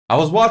I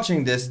was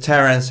watching this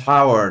Terrence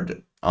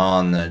Howard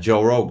on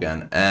Joe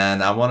Rogan,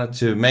 and I wanted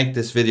to make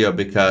this video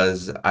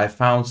because I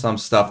found some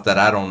stuff that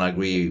I don't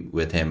agree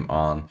with him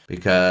on,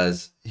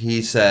 because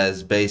he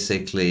says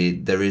basically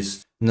there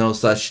is no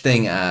such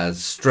thing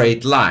as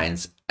straight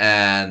lines,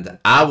 and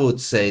I would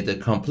say the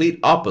complete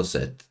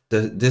opposite.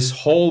 This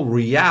whole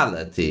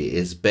reality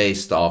is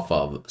based off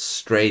of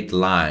straight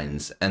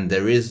lines, and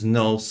there is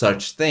no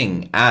such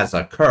thing as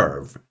a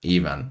curve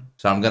even.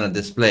 So I'm gonna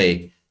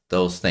display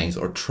those things,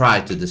 or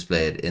try to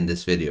display it in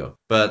this video.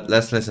 But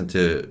let's listen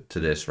to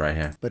this right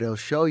here. But it'll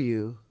show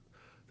you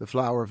the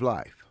flower of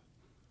life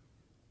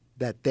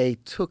that they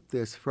took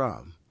this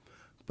from.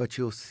 But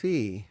you'll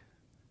see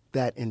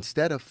that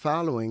instead of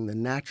following the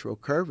natural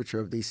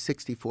curvature of these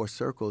 64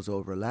 circles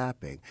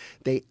overlapping,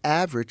 they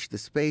averaged the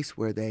space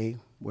where they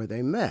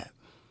met.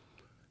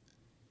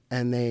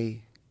 And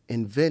they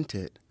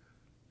invented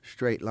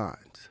straight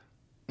lines.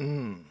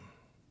 Why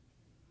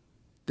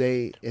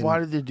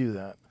did they do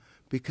that?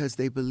 Because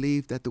they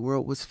believed that the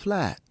world was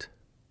flat.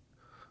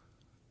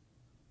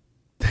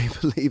 They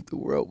believed the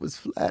world was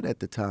flat at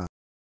the time.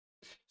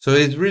 So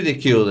he's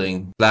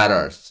ridiculing flat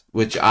Earth,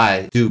 which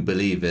I do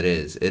believe it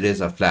is. It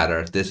is a flat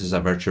Earth. This is a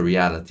virtual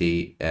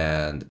reality,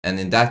 and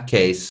in that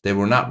case, they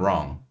were not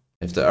wrong.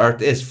 If the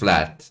Earth is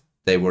flat,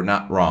 they were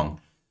not wrong.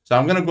 So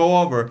I'm gonna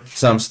go over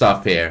some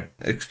stuff here,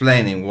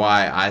 explaining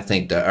why I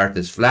think the Earth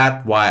is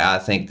flat, why I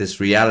think this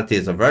reality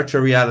is a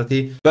virtual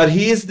reality. But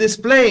he is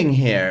displaying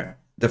here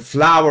the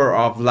flower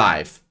of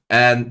life.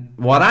 And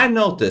what I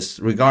noticed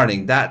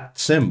regarding that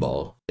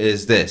symbol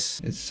is this.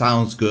 It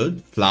sounds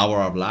good, flower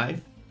of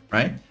life,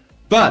 right?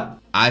 But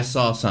I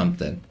saw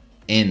something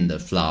in the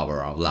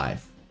flower of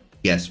life.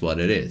 Guess what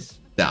it is?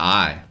 The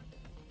eye.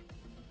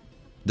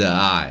 The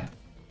eye.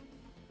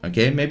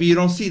 Okay, maybe you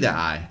don't see the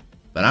eye,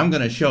 but I'm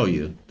gonna show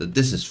you that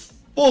this is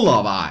full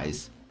of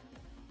eyes.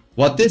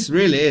 What this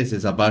really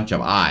is a bunch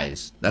of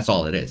eyes. That's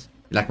all it is.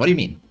 You're like, what do you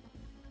mean?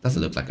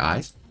 Doesn't look like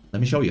eyes. Let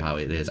me show you how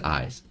it is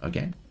eyes,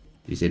 okay?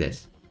 You see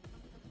this?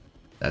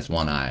 That's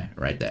one eye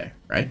right there,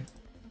 right?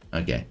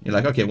 Okay, you're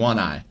like, okay, one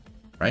eye,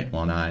 right?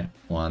 One eye,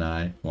 one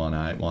eye, one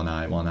eye, one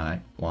eye, one eye,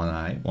 one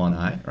eye, one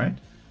eye, right?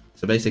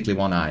 So basically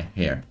one eye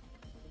here.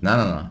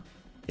 No.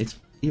 It's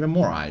even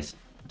more eyes.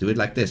 Do it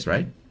like this,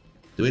 right?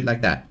 Do it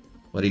like that.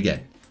 What do you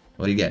get?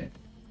 What do you get?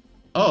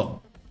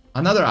 Oh,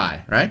 another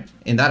eye, right?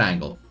 In that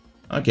angle.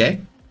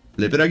 Okay,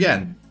 flip it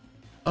again.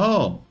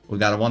 Oh, we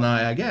got a one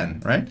eye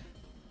again, right?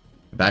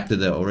 Back to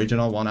the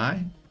original one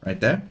eye, right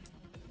there.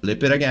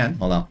 Flip it again.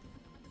 Hold on.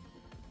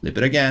 Flip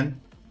it again.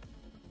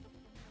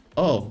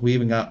 Oh, we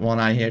even got one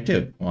eye here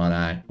too. One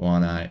eye,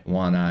 one eye,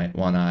 one eye,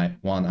 one eye,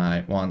 one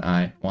eye, one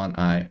eye, one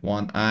eye,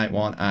 one eye,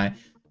 one eye.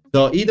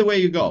 So either way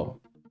you go,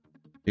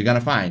 you're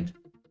gonna find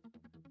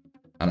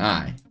an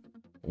eye.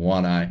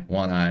 One eye,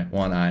 one eye,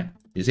 one eye.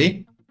 You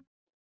see?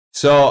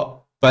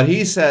 So, but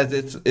he says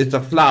it's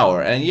a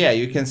flower. And yeah,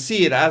 you can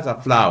see it as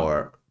a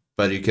flower,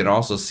 but you can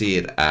also see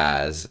it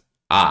as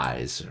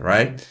eyes,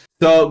 right?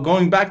 So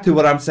going back to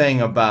what I'm saying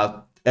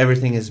about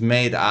everything is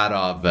made out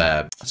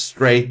of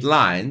straight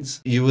lines,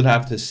 you would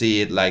have to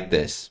see it like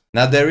this.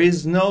 Now there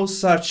is no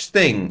such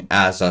thing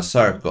as a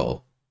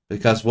circle,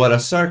 because what a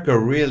circle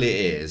really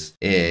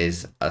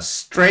is a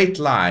straight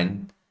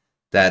line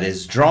that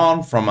is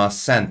drawn from a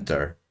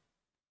center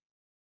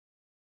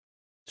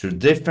through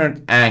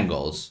different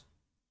angles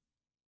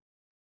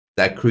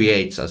that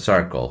creates a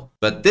circle.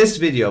 But this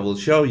video will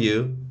show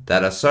you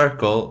that a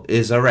circle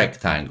is a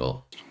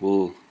rectangle.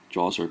 We'll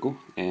draw a circle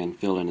and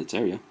fill in its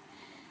area.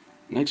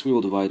 Next, we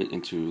will divide it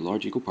into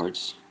large equal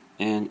parts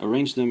and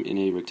arrange them in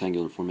a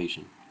rectangular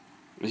formation.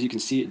 As you can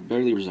see, it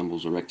barely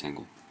resembles a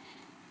rectangle.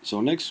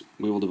 So next,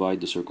 we will divide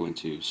the circle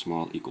into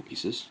small equal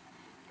pieces,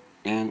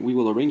 and we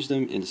will arrange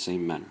them in the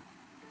same manner.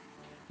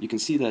 You can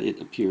see that it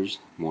appears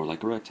more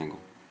like a rectangle.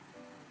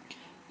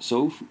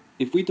 So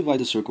if we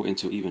divide the circle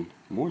into even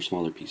more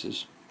smaller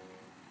pieces,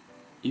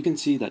 you can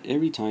see that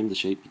every time the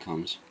shape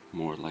becomes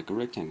more like a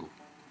rectangle.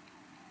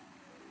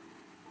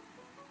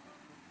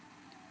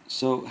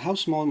 So how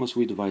small must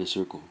we divide a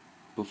circle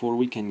before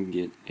we can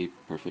get a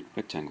perfect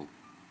rectangle?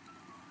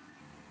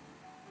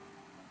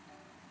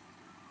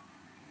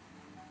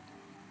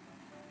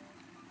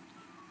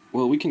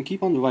 Well, we can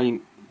keep on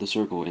dividing the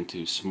circle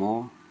into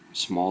small,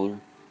 smaller,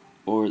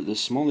 or the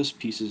smallest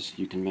pieces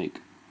you can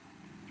make.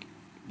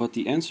 But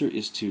the answer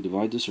is to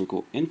divide the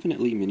circle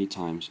infinitely many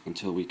times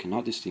until we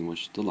cannot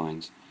distinguish the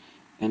lines,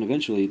 and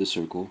eventually the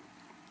circle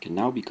can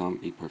now become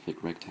a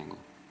perfect rectangle.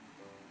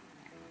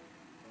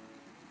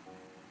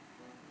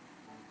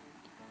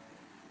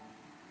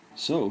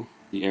 So,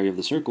 the area of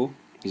the circle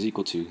is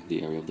equal to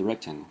the area of the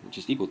rectangle, which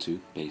is equal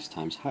to base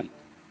times height.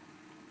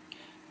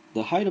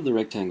 The height of the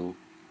rectangle,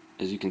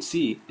 as you can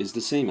see, is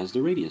the same as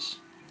the radius,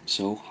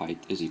 so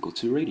height is equal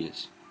to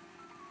radius.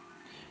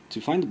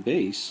 To find the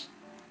base,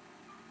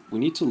 we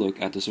need to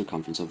look at the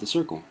circumference of the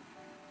circle.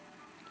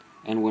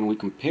 And when we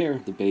compare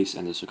the base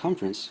and the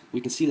circumference,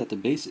 we can see that the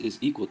base is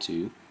equal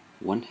to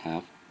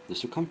 1/2 the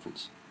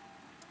circumference.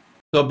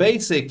 So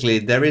basically,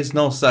 there is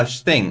no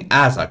such thing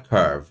as a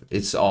curve.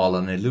 It's all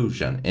an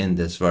illusion in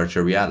this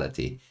virtual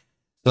reality.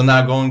 So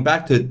now going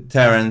back to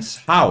Terrence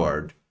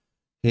Howard,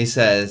 he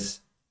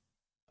says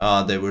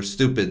they were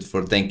stupid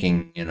for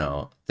thinking,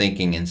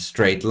 thinking in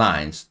straight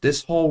lines.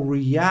 This whole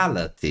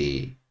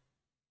reality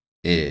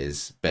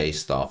is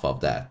based off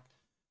of that.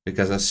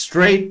 Because a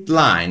straight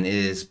line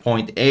is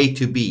point A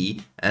to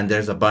B, and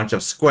there's a bunch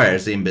of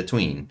squares in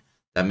between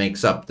that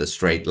makes up the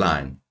straight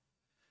line.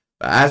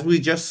 As we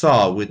just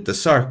saw with the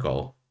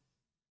circle,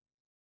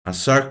 a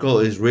circle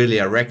is really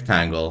a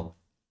rectangle,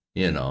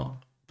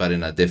 but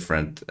in a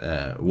different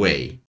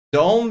way. The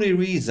only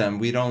reason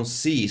we don't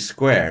see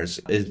squares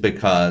is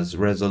because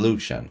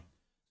resolution.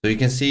 So you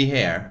can see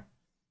here,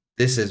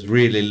 this is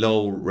really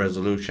low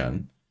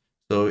resolution.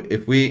 So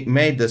if we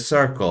made the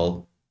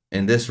circle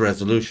in this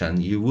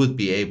resolution, you would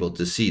be able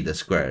to see the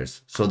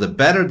squares. So the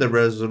better the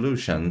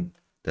resolution,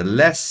 the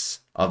less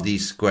of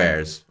these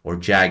squares or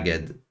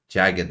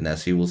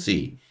jaggedness you will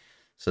see.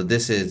 So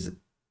this is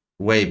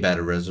way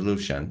better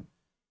resolution.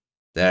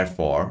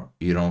 Therefore,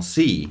 you don't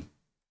see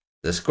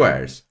the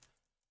squares.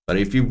 But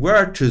if you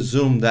were to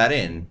zoom that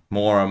in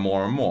more and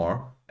more and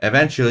more,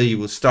 eventually you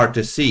will start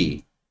to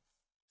see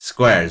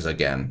squares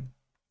again.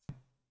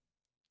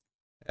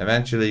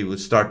 Eventually you will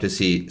start to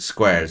see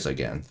squares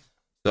again.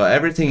 So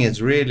everything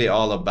is really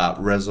all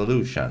about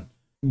resolution.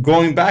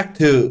 Going back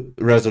to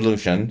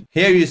resolution,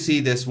 here you see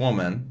this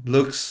woman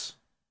looks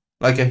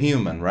like a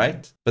human,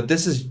 right? But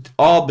this is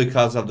all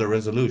because of the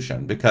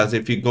resolution. Because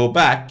if you go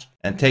back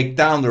and take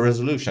down the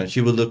resolution,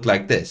 she will look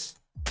like this.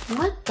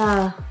 What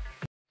the?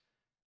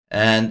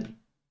 And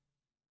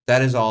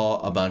that is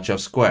all a bunch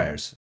of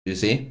squares. You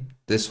see?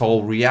 This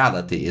whole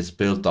reality is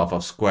built off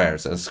of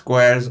squares. And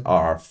squares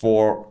are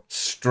 4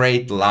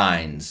 straight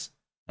lines.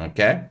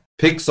 Okay?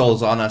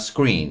 Pixels on a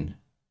screen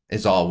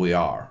is all we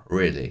are,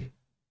 really.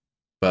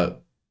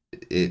 But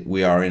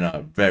we are in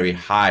a very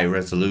high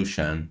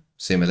resolution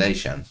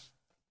simulation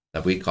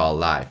that we call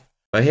life.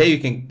 But here you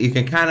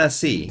can kind of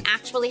see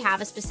Actually have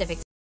a specific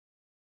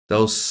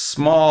those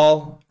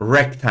small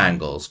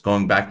rectangles,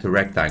 going back to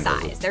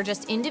rectangles. size. They're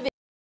just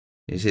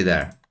You see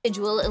there.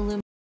 individual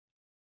illumination.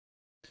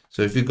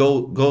 So if you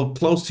go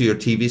close to your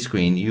TV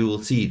screen, you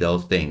will see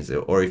those things,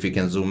 or if you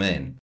can zoom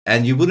in.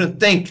 And you wouldn't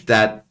think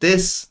that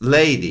this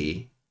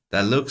lady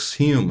that looks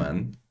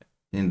human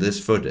in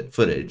this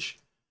footage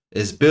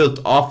is built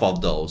off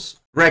of those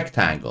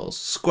rectangles,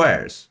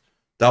 squares,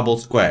 double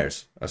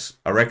squares.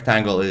 A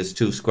rectangle is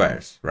 2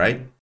 squares,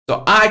 right?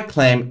 So I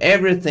claim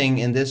everything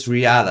in this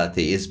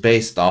reality is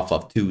based off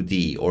of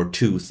 2D or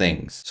 2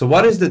 things. So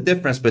what is the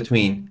difference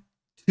between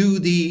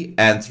 2D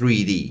and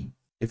 3D?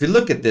 If you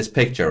look at this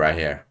picture right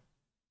here,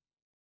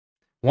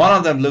 one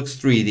of them looks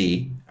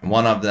 3D and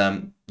one of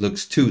them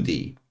looks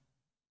 2D.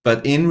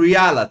 But in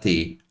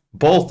reality,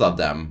 both of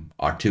them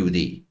are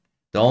 2D.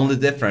 The only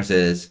difference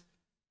is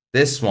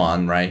this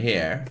one right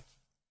here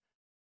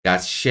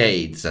got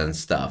shades and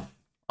stuff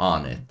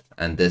on it,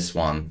 and this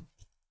one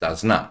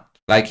does not.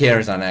 Like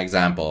here's an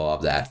example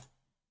of that.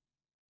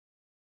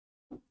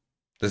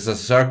 This is a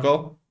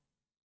circle,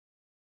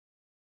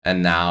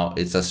 and now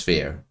it's a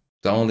sphere.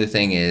 The only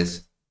thing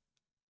is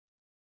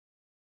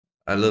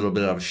a little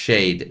bit of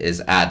shade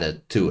is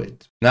added to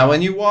it. Now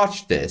when you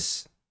watch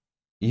this,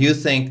 you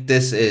think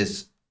this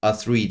is a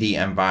 3D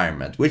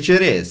environment, which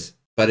it is,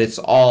 but it's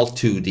all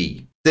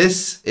 2D.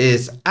 This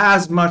is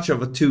as much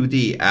of a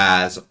 2D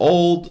as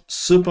old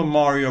Super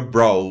Mario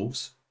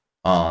Bros.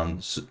 On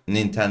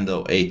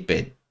Nintendo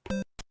 8-bit.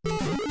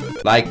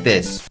 Like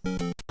this.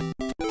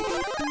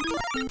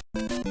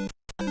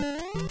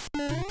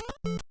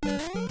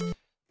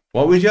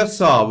 What we just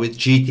saw with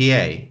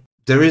GTA,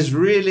 there is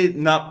really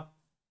not,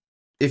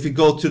 if you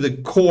go to the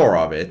core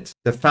of it,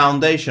 the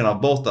foundation of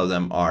both of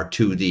them are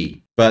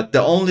 2D. But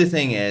the only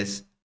thing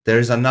is,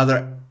 there's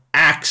another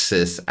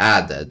axis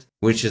added,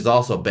 which is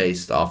also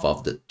based off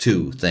of the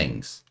 2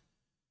 things.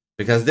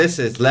 Because this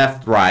is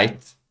left,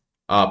 right,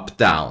 up,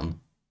 down,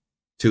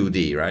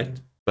 2D, right?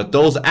 But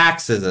those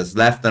axes,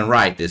 left and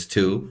right is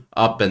 2,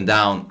 up and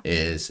down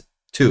is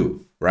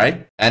 2,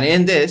 right? And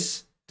in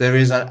this, there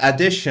is an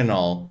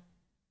additional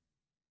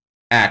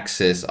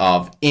axis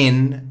of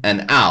in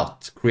and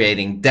out,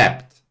 creating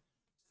depth.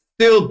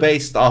 Still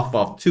based off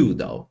of 2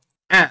 though.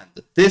 And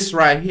this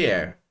right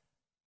here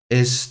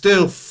is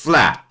still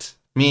flat,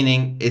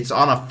 meaning it's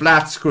on a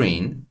flat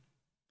screen,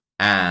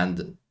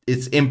 and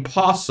it's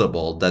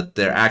impossible that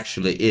there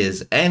actually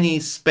is any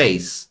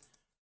space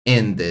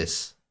in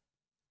this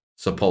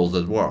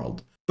supposed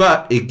world.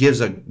 But it gives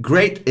a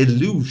great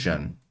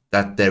illusion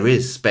that there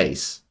is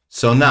space.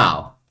 So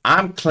now,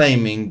 I'm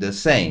claiming the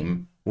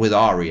same with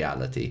our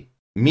reality.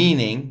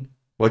 Meaning,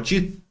 what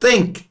you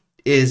think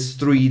is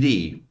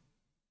 3D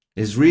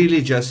is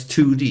really just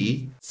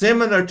 2D,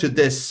 similar to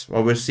this,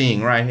 what we're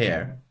seeing right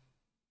here,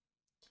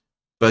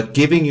 but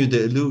giving you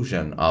the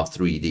illusion of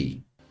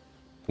 3D.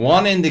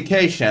 One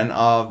indication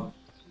of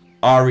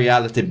our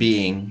reality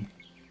being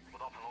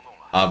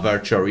a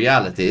virtual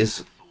reality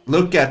is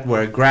look at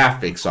where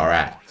graphics are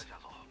at.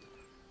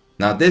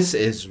 Now this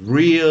is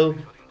real-time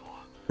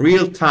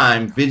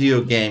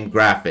video game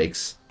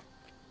graphics,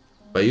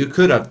 but you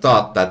could have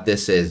thought that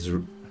this is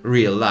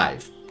real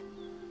life.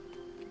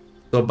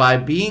 So by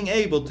being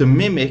able to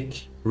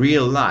mimic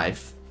real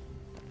life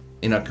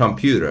in a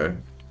computer,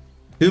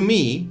 to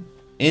me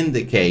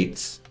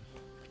indicates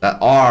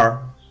that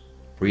our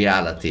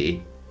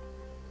reality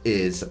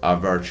is a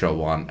virtual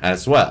one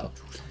as well.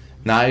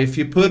 Now if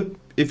you put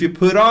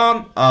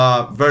on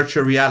a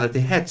virtual reality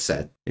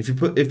headset,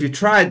 if you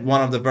tried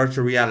one of the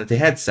virtual reality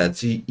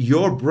headsets,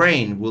 your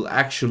brain will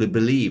actually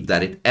believe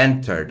that it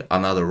entered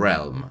another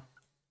realm,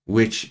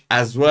 which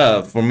as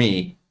well for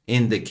me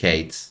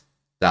indicates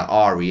that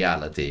our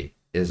reality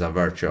is a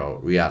virtual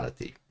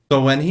reality.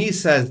 So when he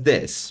says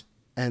this,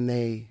 and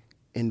they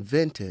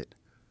invented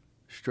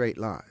straight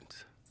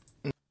lines,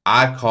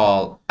 I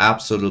call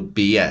absolute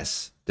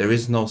BS. There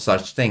is no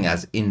such thing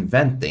as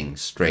inventing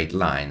straight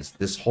lines.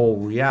 This whole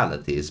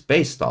reality is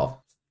based off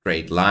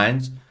straight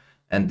lines,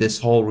 and this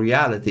whole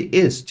reality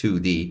is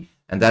 2D,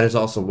 and that is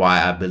also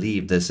why I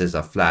believe this is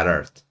a flat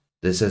earth.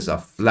 This is a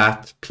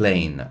flat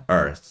plane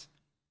earth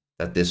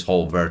that this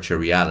whole virtual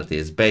reality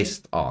is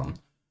based on.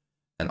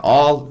 And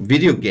all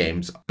video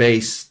games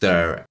base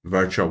their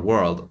virtual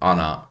world on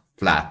a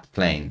flat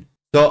plane.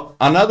 So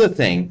another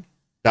thing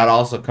that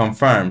also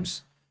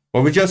confirms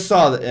what we just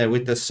saw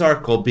with the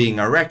circle being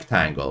a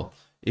rectangle,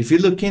 if you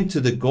look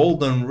into the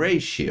golden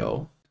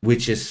ratio,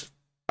 which is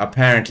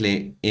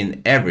apparently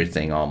in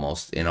everything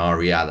almost in our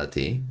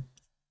reality,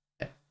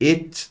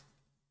 it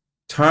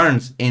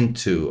turns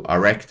into a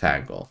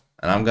rectangle.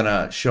 And I'm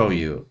gonna show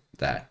you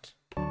that.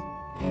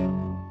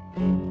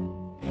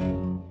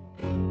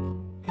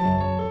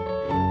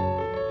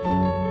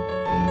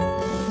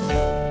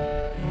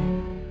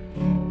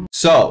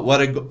 So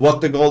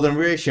what the golden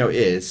ratio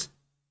is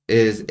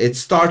it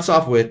starts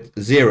off with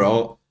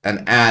 0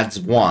 and adds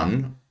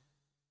 1,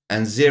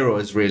 and 0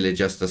 is really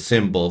just a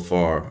symbol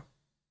for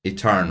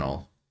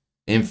eternal,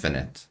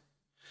 infinite.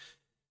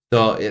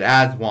 So it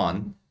adds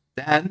 1,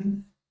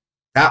 then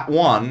that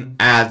 1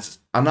 adds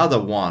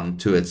another 1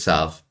 to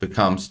itself,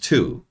 becomes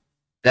 2.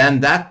 Then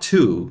that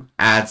 2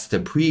 adds the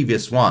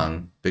previous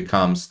 1,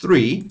 becomes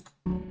 3.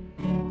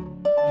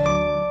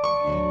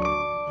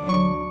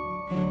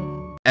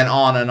 And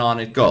on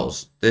it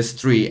goes. This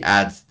 3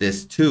 adds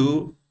this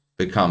 2,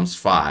 becomes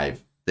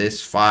 5.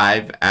 This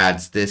 5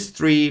 adds this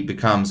 3,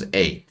 becomes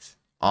 8.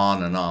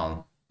 On and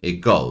on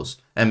it goes.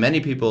 And many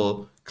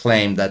people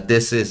claim that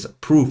this is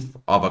proof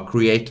of a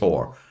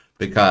creator,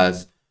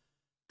 because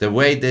the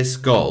way this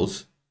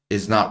goes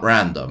is not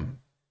random.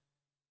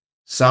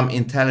 Some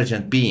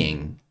intelligent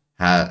being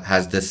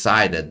has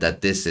decided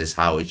that this is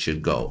how it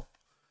should go.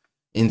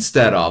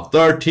 Instead of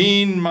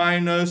 13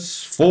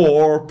 minus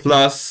 4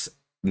 plus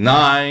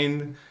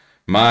 9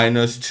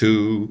 minus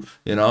 2,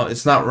 you know,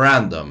 it's not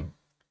random.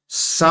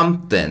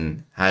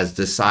 Something has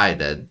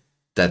decided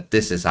that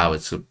this is how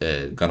it's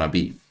gonna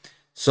be.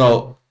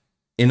 So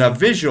in a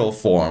visual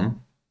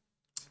form,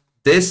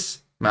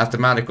 this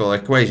mathematical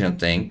equation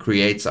thing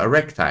creates a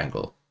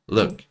rectangle.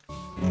 Look.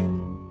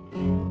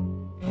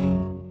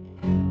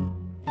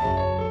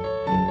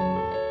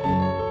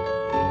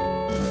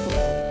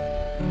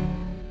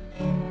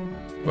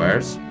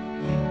 Squares.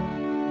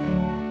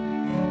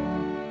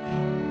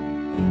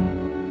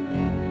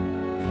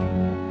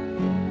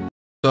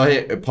 So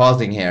here,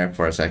 pausing here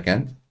for a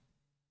second.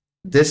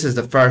 This is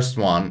the first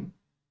one.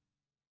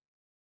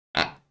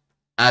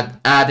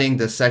 Adding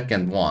the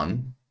second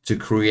one to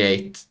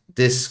create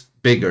this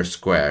bigger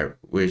square,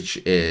 which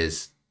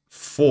is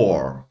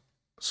 4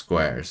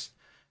 squares,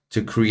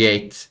 to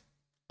create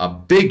a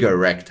bigger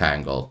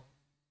rectangle.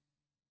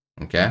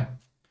 Okay?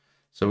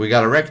 So we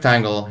got a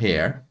rectangle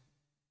here.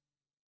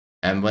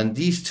 And when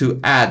these two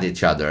add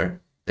each other,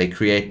 they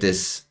create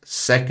this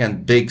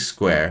second big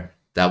square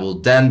that will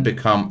then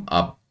become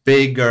a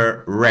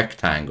bigger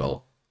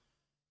rectangle.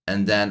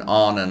 And then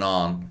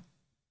on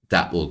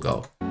that will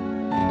go.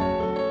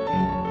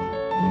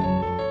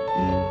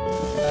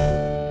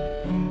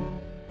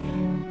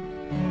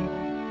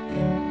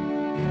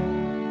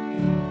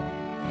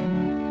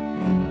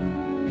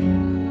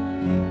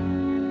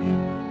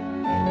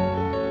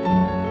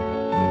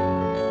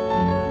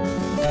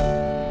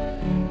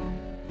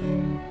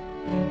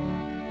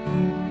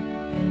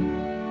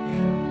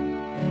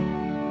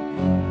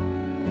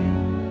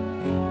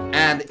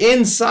 And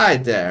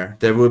inside there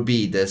would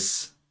be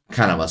this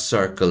kind of a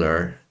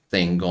circular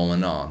thing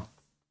going on.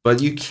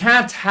 But you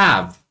can't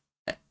have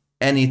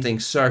anything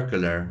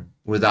circular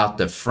without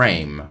the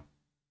frame.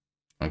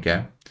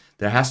 Okay?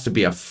 There has to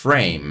be a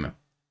frame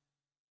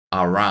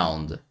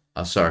around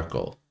a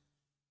circle.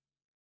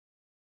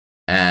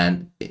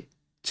 And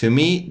to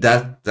me,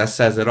 that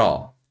says it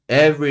all.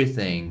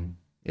 Everything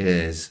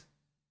is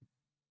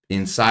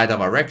inside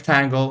of a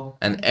rectangle,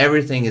 and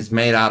everything is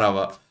made out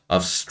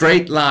of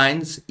straight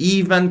lines,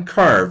 even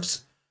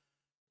curves.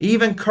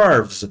 Even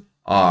curves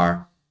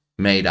are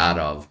made out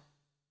of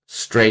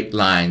straight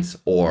lines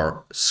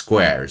or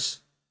squares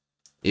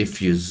if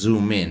you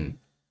zoom in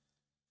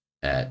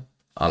a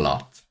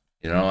lot.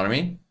 You know what I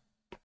mean?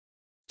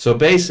 So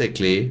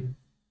basically,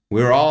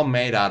 we're all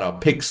made out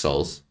of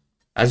pixels.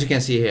 As you can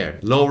see here,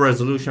 low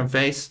resolution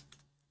face,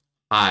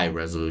 high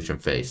resolution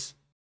face.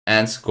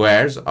 And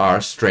squares are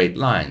straight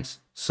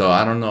lines. So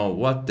I don't know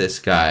what this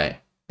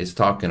guy is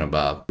talking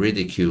about,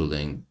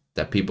 ridiculing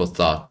that people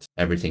thought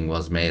everything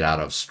was made out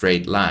of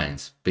straight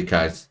lines,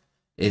 because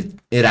it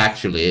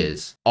actually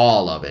is,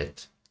 all of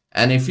it.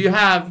 And if you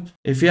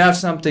have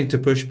something to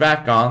push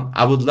back on,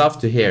 I would love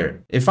to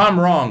hear. If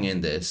I'm wrong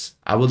in this,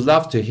 I would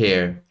love to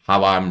hear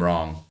how I'm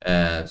wrong.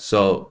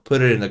 So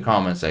put it in the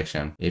comment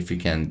section if you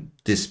can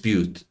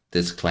dispute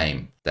this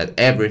claim that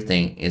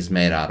everything is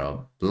made out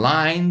of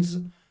lines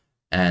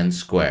and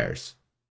squares.